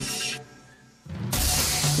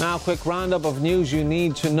Now, quick roundup of news you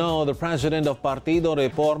need to know. The president of Partido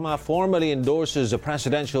Reforma formally endorses the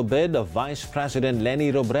presidential bid of Vice President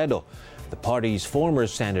Leni Robredo. The party's former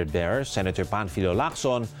standard-bearer, Senator Panfilo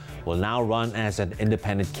Lacson, will now run as an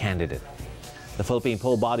independent candidate. The Philippine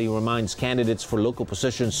poll body reminds candidates for local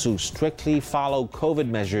positions to strictly follow COVID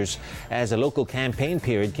measures as the local campaign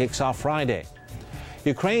period kicks off Friday.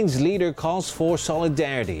 Ukraine's leader calls for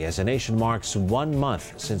solidarity as the nation marks 1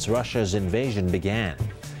 month since Russia's invasion began.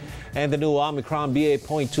 And the new Omicron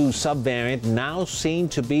BA.2 subvariant now seen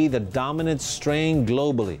to be the dominant strain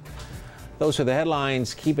globally. Those are the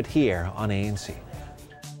headlines. Keep it here on ANC.